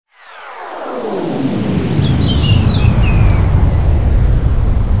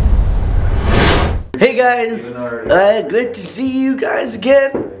guys, good to see you guys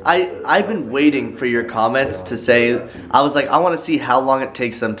again. I've been waiting for your comments to say, I was like, I want to see how long it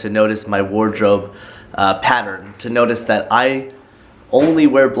takes them to notice my wardrobe pattern, to notice that I only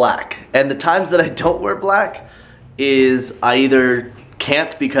wear black. And the times that I don't wear black is I either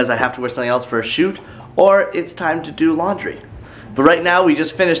can't because I have to wear something else for a shoot, or it's time to do laundry. But right now we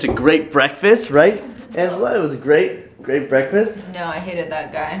just finished a great breakfast, right? Angela, it was a great breakfast. No, I hated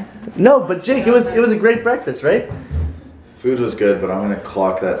that guy. No, but Jake, it was a great breakfast, right? Food was good, but I'm gonna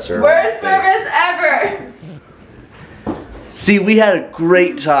clock that service. Worst service ever! See, we had a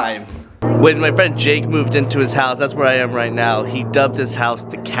great time. When my friend Jake moved into his house, that's where I am right now, he dubbed this house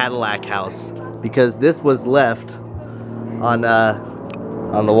the Cadillac house because this was left on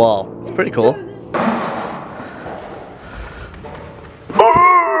the wall. It's pretty cool.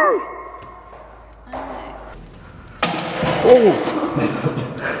 Oh!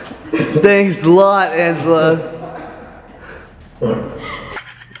 Thanks a lot, Angela.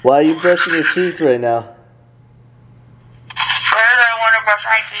 Why are you brushing your teeth right now? Because I want to brush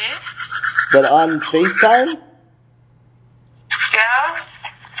my teeth. But on FaceTime? Yeah?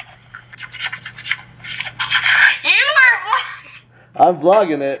 You are I'm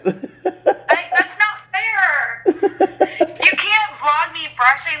vlogging it. that's not fair. You can't vlog me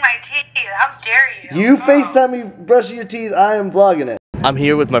brushing my teeth. How dare you? You FaceTime me brushing your teeth, I am vlogging it. I'm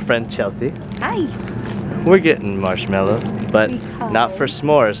here with my friend Chelsea. Hi. We're getting marshmallows, but not for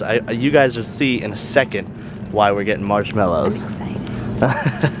s'mores. You guys will see in a second why we're getting marshmallows. I'm excited.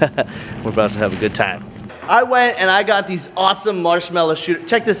 We're about to have a good time. I went and I got these awesome marshmallow shooters.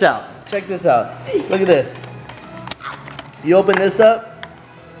 Check this out. Check this out. Look at this. You open this up.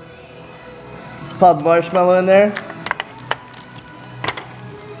 Just pop a marshmallow in there.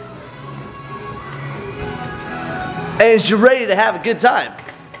 And you're ready to have a good time.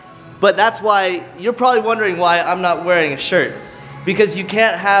 But that's why, you're probably wondering why I'm not wearing a shirt. Because you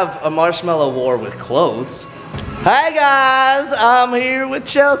can't have a marshmallow war with clothes. Hi guys, I'm here with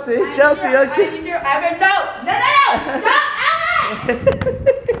Chelsea. Chelsea, okay? No, Alex!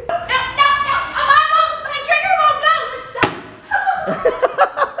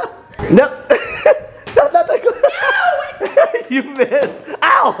 No, not that close. No! You missed.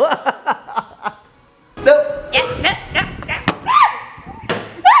 Ow! No.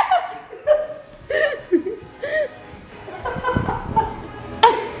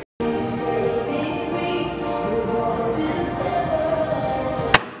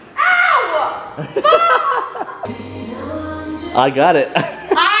 I got it.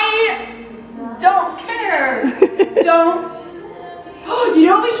 I don't care. Don't. You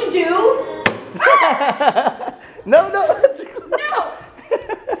know what we should do? No. No.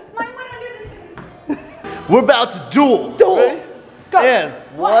 Mine went under the. We're about to duel. Duel. Go. And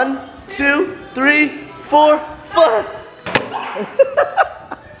 1, 2, 3, 4, 5.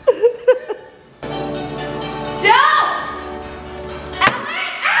 No.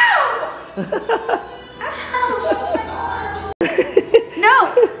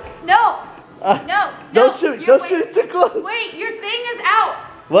 Ow! No. Don't shoot too close. Wait, your thing is out.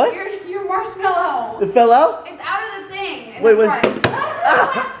 What? Your marshmallow. It fell out? It's out of the thing. Wait. What?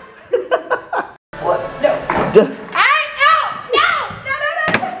 No. No.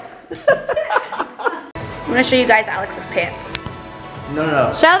 I'm gonna show you guys Alex's pants.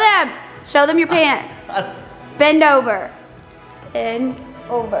 No. Show them your pants. Bend over. Bend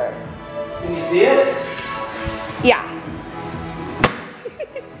over. Can you see it? Yeah.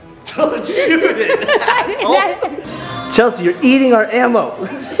 Don't shoot it, asshole. Chelsea, you're eating our ammo.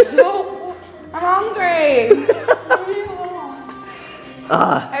 No, I'm hungry.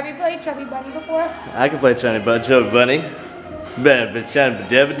 Have you played Chubby Bunny before? I can play Chubby Bunny. Have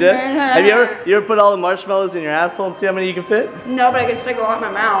you ever put all the marshmallows in your asshole and see how many you can fit? No, but I can stick a lot in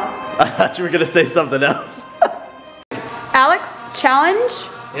my mouth. I thought you were gonna say something else. Alex, challenge.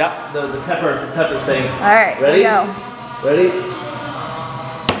 Yeah, the pepper thing. All right, Ready? Here we go. Ready?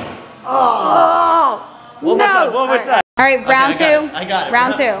 Oh! One more time. All right, round two. I got it.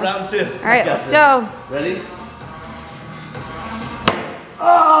 Round two. Round 2. All right, let's go. Ready?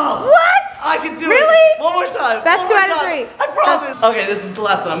 Oh! What? I can do it. Really? One more time. That's One 2 more out of time. 3. I promise. Okay, this is the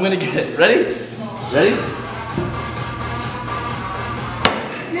last one. I'm gonna get it. Ready? Ready?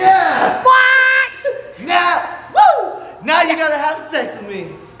 Yeah! What? Now, woo! Now you gotta have sex with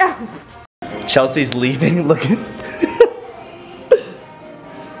me. Chelsea's leaving. Looking.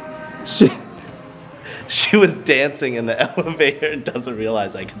 She was dancing in the elevator and doesn't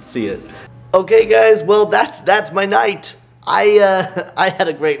realize I can see it. Okay guys, well that's my night. I had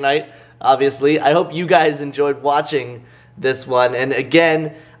a great night, obviously. I hope you guys enjoyed watching this one. And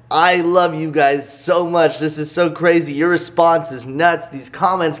again, I love you guys so much. This is so crazy. Your response is nuts. These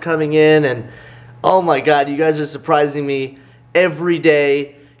comments coming in, and oh my God, you guys are surprising me every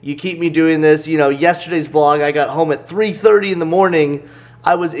day. You keep me doing this. You know, yesterday's vlog, I got home at 3:30 in the morning.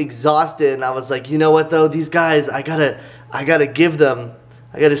 I was exhausted, and I was like, you know what though? These guys, I gotta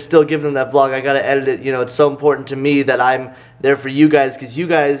still give them that vlog. I gotta edit it. You know, it's so important to me that I'm there for you guys, because you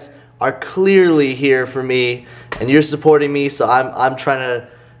guys are clearly here for me, and you're supporting me. So I'm trying to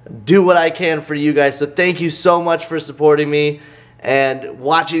do what I can for you guys. So thank you so much for supporting me and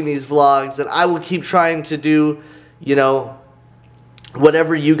watching these vlogs, and I will keep trying to do, you know,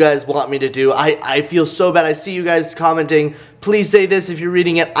 whatever you guys want me to do. I feel so bad. I see you guys commenting, please say this if you're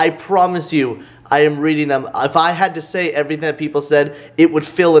reading it. I promise you, I am reading them. If I had to say everything that people said, it would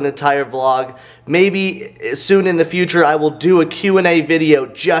fill an entire vlog. Maybe soon in the future, I will do a Q&A video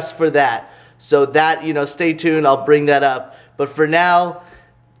just for that. So that, you know, stay tuned. I'll bring that up. But for now,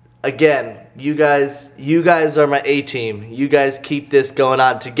 again, you guys are my A-team. You guys keep this going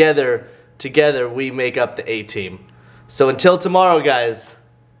on. Together we make up the A-team. So until tomorrow, guys,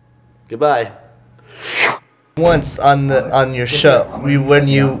 goodbye. Once on your show, when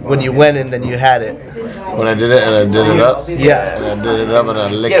you went and then you had it. When I did it and I did it up? Yeah. And I did it up and I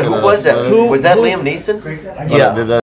licked it. Yeah, who was that? Was that Liam Neeson? Yeah.